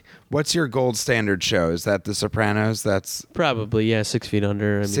whack. What's your gold standard show? Is that The Sopranos? That's probably, yeah, 6 Feet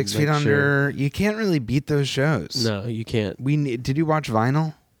Under. I mean, 6 Feet Under. Sure. You can't really beat those shows. No, you can't. Did you watch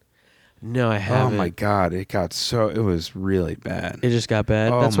Vinyl? No, I haven't. Oh my God, it was really bad. It just got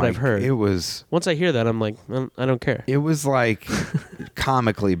bad. That's what I've heard. It was. Once I hear that, I'm like, I don't care. It was like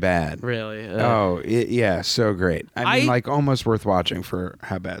comically bad. Really? Yeah, so great. I mean, like almost worth watching for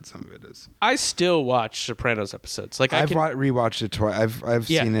how bad some of it is. I still watch Sopranos episodes. Like I've rewatched it twice. I've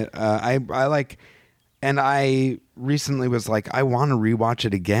seen it. I like, and I recently was like, I want to rewatch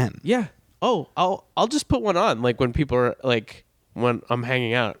it again. Yeah. Oh, I'll just put one on like when people are like when I'm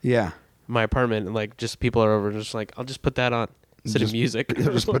hanging out. Yeah. My apartment and like just people are over and just like I'll just put that on instead of music.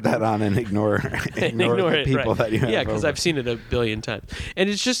 Just put that on and ignore the people that you have. Yeah, because I've seen it a billion times, and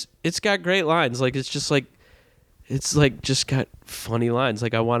it's got great lines. Like it's just got funny lines.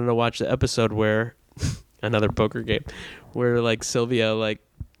 Like I wanted to watch the episode where another poker game where like Sylvia like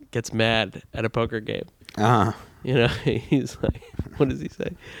gets mad at a poker game. He's like, what does he say?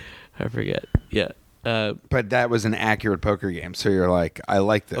 I forget. Yeah. But that was an accurate poker game, so you're like, I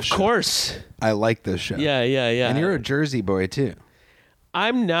like this show. Of course. I like this show. Yeah. And you're a Jersey boy, too.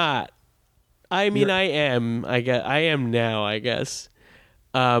 I'm not. I mean, I am. I am now, I guess.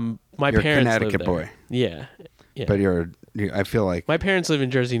 My you're parents a Connecticut live there. boy. Yeah. But I feel like... My parents live in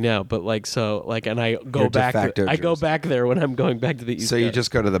Jersey now, but like, so, like, and I go back. I go back there when I'm going back to the East Coast. So you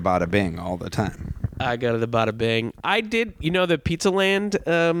just go to the Bada Bing all the time. I go to the Bada Bing. I did, the Pizza Land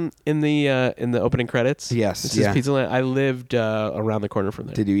in the opening credits. Yes, this is Pizza Land. I lived around the corner from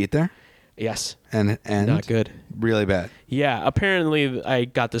there. Did you eat there? Yes. And not good. Really bad. Yeah. Apparently, I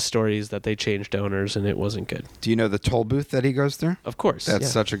got the stories that they changed owners and it wasn't good. Do you know the toll booth that he goes through? Of course. That's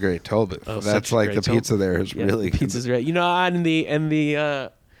such a great toll booth. Oh, that's like the pizza there is really good. Pizza's great. And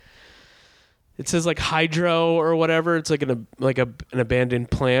the it says like Hydro or whatever. It's like an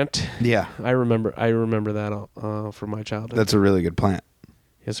abandoned plant. Yeah. I remember that from my childhood. That's a really good plant.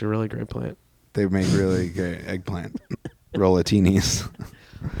 It's a really great plant. They make really great eggplant rollatinis.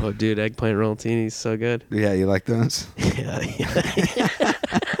 Oh, dude, eggplant rollatinis, so good. Yeah, you like those? Yeah.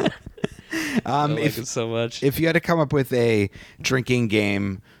 I like it so much. If you had to come up with a drinking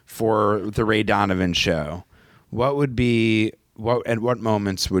game for the Ray Donovan show, what would be... at what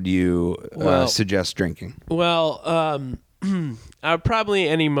moments would you suggest drinking? Well, probably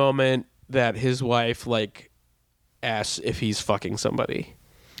any moment that his wife like asks if he's fucking somebody.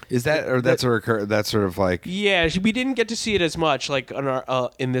 Is that or that's sort of like? Yeah, we didn't get to see it as much like on our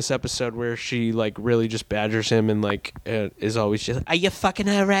in this episode where she like really just badgers him and like is always just, "Are you fucking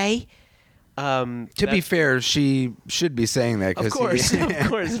her, Ray?" To be fair, she should be saying that. Of course,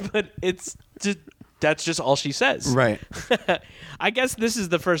 but it's just. That's just all she says. Right. I guess this is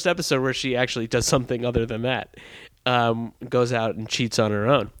the first episode where she actually does something other than that. Goes out and cheats on her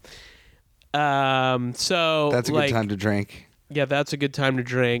own. So that's a good time to drink. Yeah, that's a good time to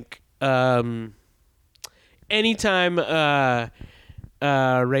drink. Anytime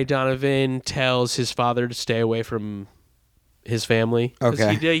Ray Donovan tells his father to stay away from his family.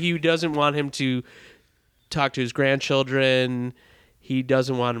 Okay. He doesn't want him to talk to his grandchildren. He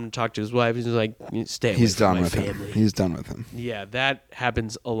doesn't want him to talk to his wife. He's like, stay away from my family. He's done with him. Yeah, that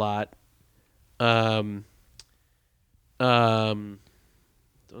happens a lot. Those are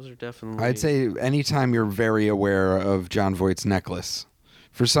definitely... I'd say anytime you're very aware of John Voight's necklace.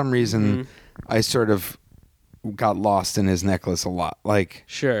 For some reason, I sort of got lost in his necklace a lot. Like,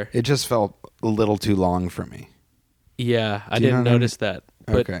 sure. It just felt a little too long for me. Yeah, I didn't notice that.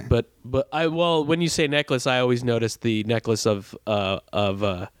 But, okay. But when you say necklace, I always notice the necklace of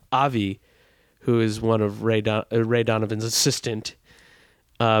Avi, who is one of Ray Donovan's assistant,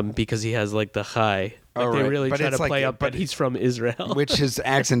 because he has like the high. Like they really try to play up that he's from Israel. Which his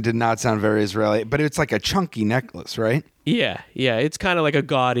accent did not sound very Israeli, but it's like a chunky necklace, right? Yeah. It's kind of like a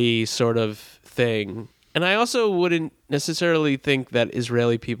gaudy sort of thing. And I also wouldn't necessarily think that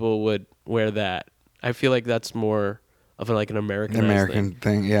Israeli people would wear that. I feel like that's more of an American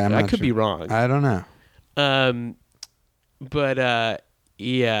thing. Yeah, I could be wrong. I don't know. But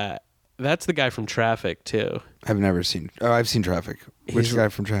yeah, That's the guy from Traffic too. I've never seen. Oh, I've seen Traffic. Which guy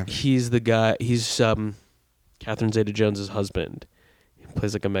from Traffic? He's the guy. He's Catherine Zeta-Jones's husband. He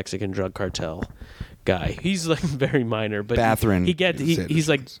plays like a Mexican drug cartel guy. He's like very minor, but Catherine. He's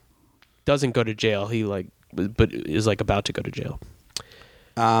like doesn't go to jail. He like but is like about to go to jail.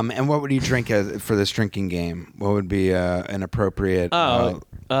 And what would you drink for this drinking game? What would be an appropriate?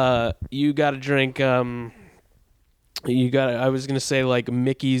 You got to drink. I was gonna say like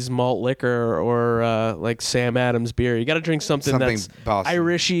Mickey's malt liquor or like Sam Adams beer. You got to drink something that's Boston.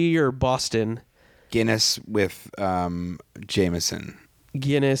 Irishy or Boston. Guinness with Jameson.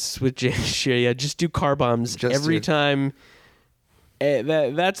 Guinness with Jameson. Yeah, just do car bombs every time.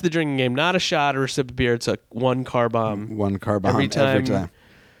 That's the drinking game. Not a shot or a sip of beer. It's a one car bomb. One car bomb every time.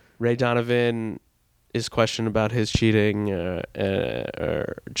 Ray Donovan is questioned about his cheating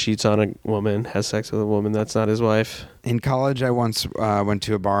or cheats on a woman, has sex with a woman that's not his wife. In college, I once went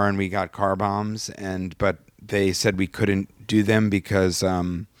to a bar and we got car bombs, but they said we couldn't do them because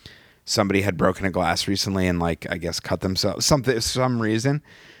somebody had broken a glass recently and like I guess cut themselves some reason.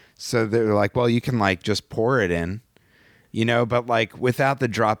 So they were like, well, you can like just pour it in, but like without the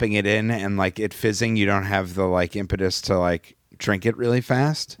dropping it in and like it fizzing, you don't have the like impetus to like drink it really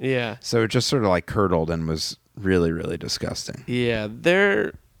fast. Yeah. So it just sort of like curdled and was really, really disgusting. Yeah,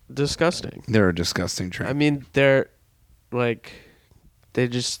 they're disgusting. They're a disgusting drink. I mean, they're like, they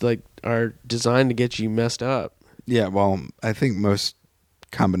just like are designed to get you messed up. Yeah, well, I think most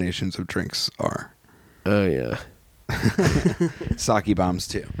combinations of drinks are. Oh, yeah. Sake bombs,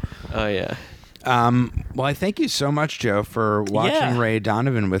 too. Oh, yeah. Well, I thank you so much, Joe, for watching Ray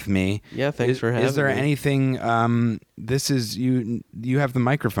Donovan with me. Yeah, thanks for having me. Is there anything, this is, you have the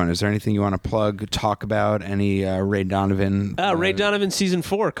microphone. Is there anything you want to plug, talk about, any Ray Donovan? Ray Donovan Season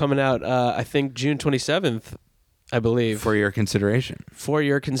 4 coming out, I think, June 27th, I believe. For your consideration.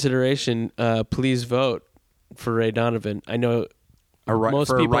 Please vote for Ray Donovan. I know most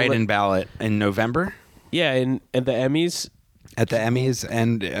for people... a write-in ballot in November? Yeah, and the Emmys... At the Emmys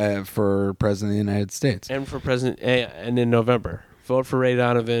and for President of the United States. And for President, and in November. Vote for Ray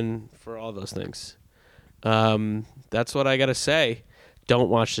Donovan for all those things. That's what I got to say. Don't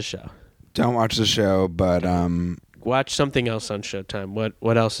watch the show. Don't watch the show, but... watch something else on Showtime.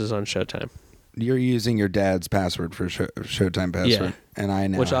 What else is on Showtime? You're using your dad's password for Showtime password. Yeah. And I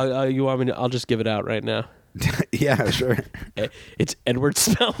know. Which you want me to, I'll just give it out right now. Yeah, sure. It's Edward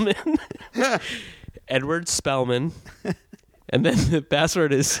Spellman. Edward Spellman. And then the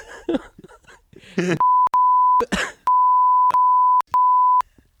password is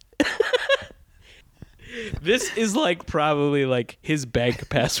this is like probably like his bank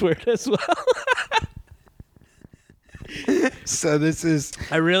password as well. So this is...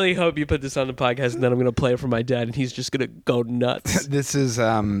 I really hope you put this on the podcast and then I'm going to play it for my dad and he's just going to go nuts. This is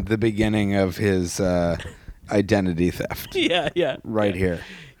the beginning of his identity theft. Yeah. Right here.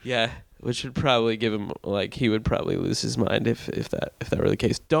 Yeah. Which would probably give him, like, he would probably lose his mind if that were the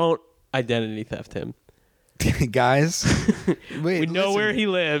case. Don't identity theft him. Guys, wait, we know where he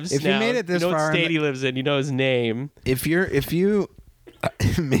lives. If now. You made it this far, you know far, what state he lives in. You know his name. If you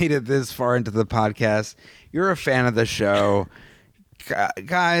made it this far into the podcast, you're a fan of the show.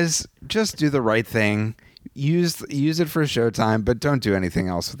 Guys, just do the right thing. Use it for Showtime, but don't do anything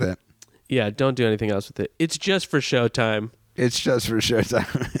else with it. Yeah, don't do anything else with it. It's just for Showtime. It's just for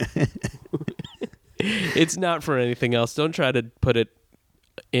Showtime. It's not for anything else. Don't try to put it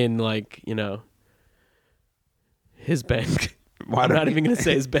in, like, his bank. I'm not even going to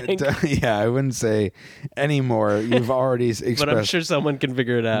say his bank. Yeah, I wouldn't say anymore. You've already expressed but I'm sure someone can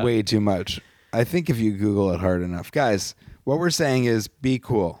figure it out. Way too much. I think if you Google it hard enough. Guys, what we're saying is be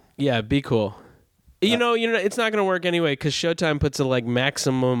cool. Yeah, be cool. You know, it's not going to work anyway because Showtime puts a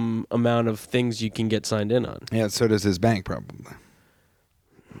maximum amount of things you can get signed in on. Yeah, so does his bank probably.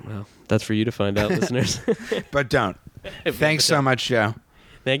 Well, that's for you to find out, listeners. But don't. Thanks so much, Joe.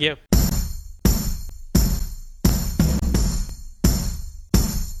 Thank you.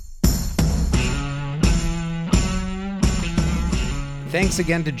 Thanks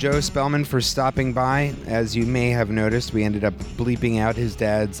again to Joe Spellman for stopping by. As you may have noticed, we ended up bleeping out his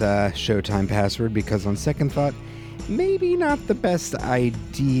dad's Showtime password because on second thought, maybe not the best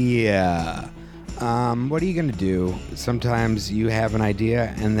idea. What are you going to do? Sometimes you have an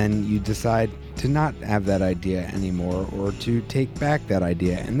idea and then you decide to not have that idea anymore or to take back that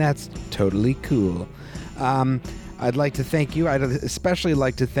idea, and that's totally cool. I'd like to thank you. I'd especially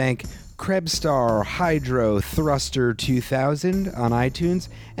like to thank Krebstar Hydro Thruster 2000 on iTunes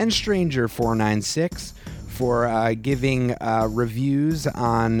and Stranger 496 for giving reviews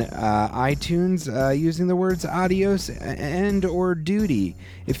on iTunes using the words adios and or duty.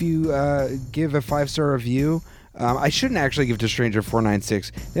 If you give a 5-star review, I shouldn't actually give to Stranger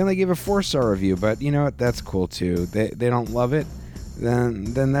 496. They only gave a 4-star review, but you know what? That's cool too. They don't love it,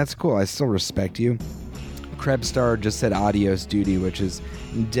 then that's cool. I still respect you. Krebstar just said adios duty, which is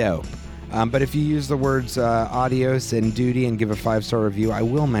dope. But if you use the words adios and duty and give a 5-star review, I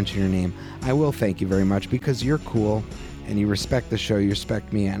will mention your name. I will thank you very much because you're cool and you respect the show, you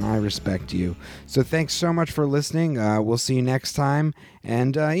respect me, and I respect you. So thanks so much for listening. We'll see you next time.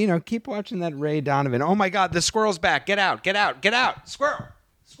 And, keep watching that Ray Donovan. Oh, my God, the squirrel's back. Get out, get out, get out. Squirrel,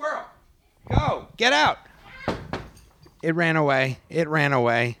 go, get out. It ran away.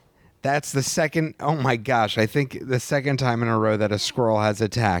 That's the second, oh my gosh, I think the second time in a row that a squirrel has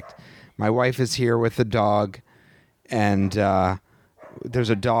attacked. My wife is here with the dog, and there's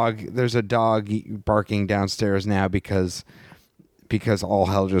a dog barking downstairs now because all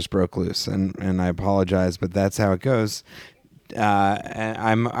hell just broke loose, and I apologize, but that's how it goes.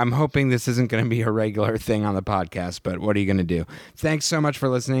 And I'm hoping this isn't going to be a regular thing on the podcast, but what are you going to do? Thanks so much for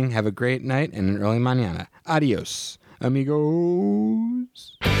listening. Have a great night and an early mañana. Adios,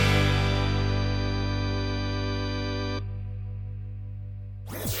 amigos.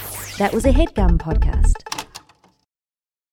 That was a HeadGum podcast.